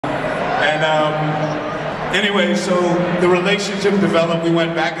And anyway, so the relationship developed. We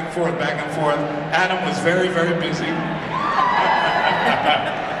went back and forth, back and forth. Adam was very, very busy.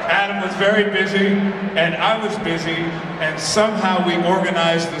 Adam was very busy, and I was busy, and somehow we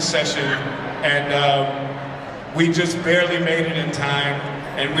organized the session, and we just barely made it in time,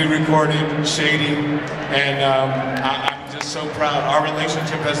 and we recorded Shady, and I'm just so proud. Our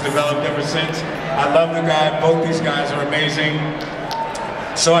relationship has developed ever since. I love the guy. Both these guys are amazing.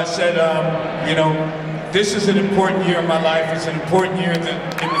 So I said, you know, this is an important year in my life. It's an important year in the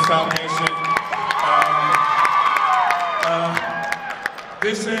foundation.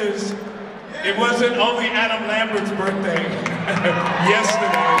 It wasn't only Adam Lambert's birthday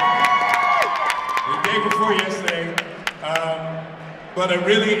yesterday, the day before yesterday, but a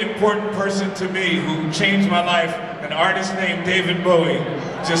really important person to me who changed my life, an artist named David Bowie,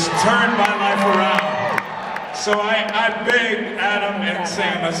 just turned my life around. So I begged Adam and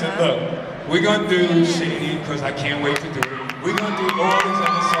Sam, I said, look, we're gonna do Shady because I can't wait to do it. We're gonna do all these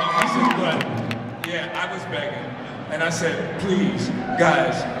other songs. He said, what? Yeah, I was begging. And I said, please,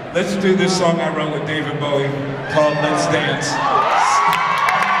 guys, let's do this song I wrote with David Bowie called Let's Dance.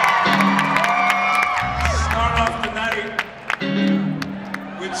 Start off the night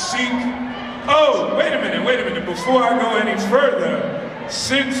with Chic. Oh, wait a minute. Before I go any further,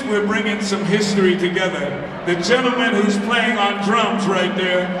 since we're bringing some history together, the gentleman who's playing on drums right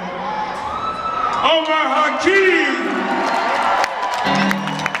there, Omar Hakim!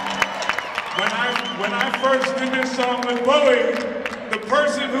 When I first did this song with Bowie, the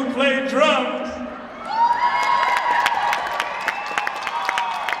person who played drums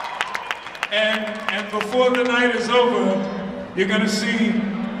and before the night is over, you're gonna see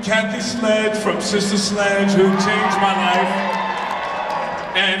Kathy Sledge from Sister Sledge, who changed my life,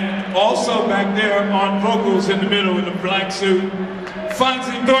 and also back there on vocals in the middle in the black suit,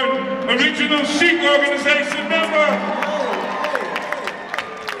 Fonzie Thornton, original Chic organization member.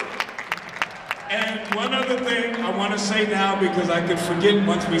 And one other thing I want to say now, because I could forget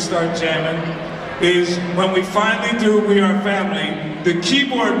once we start jamming, is when we finally do We Are Family, the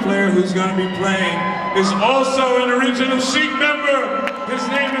keyboard player who's going to be playing is also an original Chic member. His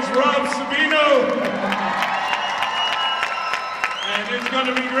name is Rob Sabino. And it's going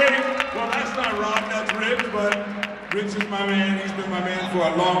to be great. Well, that's not Rob, that's Rich, but Rich is my man. He's been my man for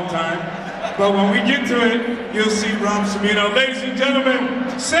a long time. But when we get to it, you'll see Rob Sabino. Ladies and gentlemen,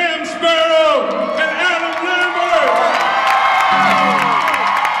 Sam Sparro and Adam Lambert!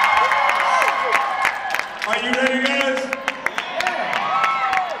 Are you ready, guys?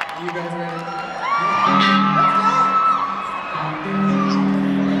 Are you guys ready?